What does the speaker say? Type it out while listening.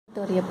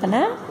Story చెప్పనా?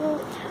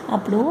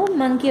 అప్పుడు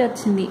monkey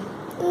వచ్చింది.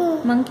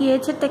 మంకీ ఏ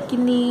చెట్టు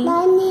ఎక్కింది?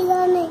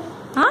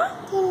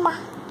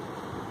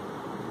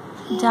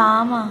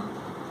 జామ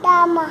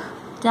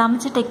జామ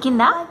చెట్టు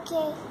ఎక్కిందా?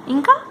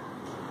 ఇంకా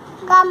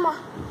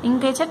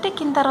ఇంకే చెట్టు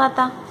ఎక్కిన తర్వాత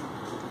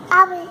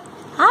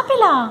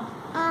ఆపిలా,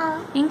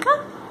 ఇంకా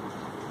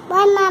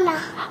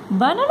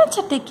బనానా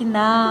చెట్టు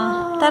ఎక్కిందా?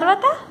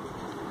 తర్వాత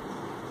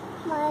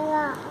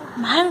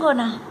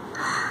మ్యాంగోనా?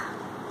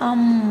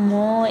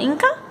 అమ్మో,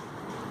 ఇంకా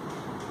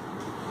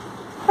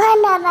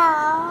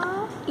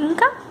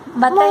ఇంకా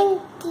బత్తాయి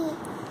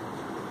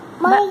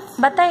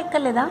బత్తాయి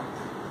ఎక్కలేదా?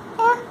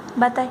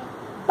 బత్తాయి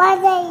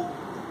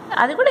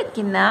అది కూడా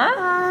ఎక్కిందా?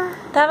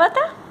 తర్వాత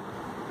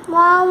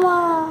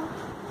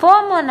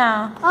పోమోనా?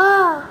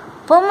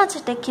 పోమో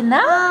చెట్టు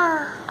ఎక్కిందా?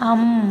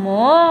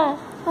 అమ్మో,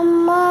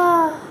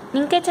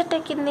 ఇంకే చెట్టు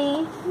ఎక్కింది?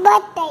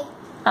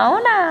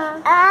 అవునా?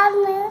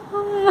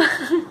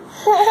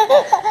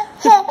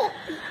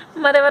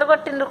 మరెవరు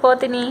కొట్టిండ్రు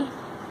కోతిని?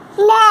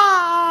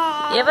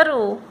 ఎవరు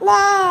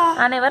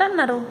అని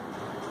ఎవరన్నారు?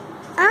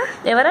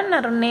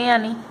 ఎవరన్నారు నే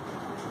అని?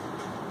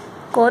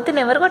 కోతిని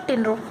ఎవరు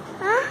కొట్టిండ్రు?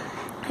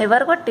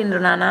 ఎవరు కొట్టిండ్రు?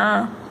 నానా?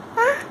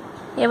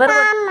 ఎవరు?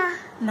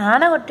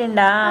 నాన్న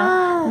కొట్టిండా?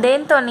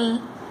 దేంతోని?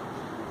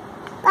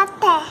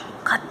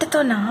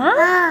 కత్తితోనా?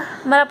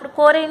 మరి అప్పుడు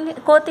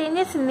కోతి ఏం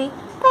చేసింది?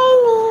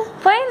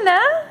 పోయిందా?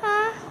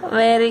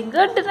 వెరీ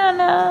గుడ్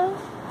నానా.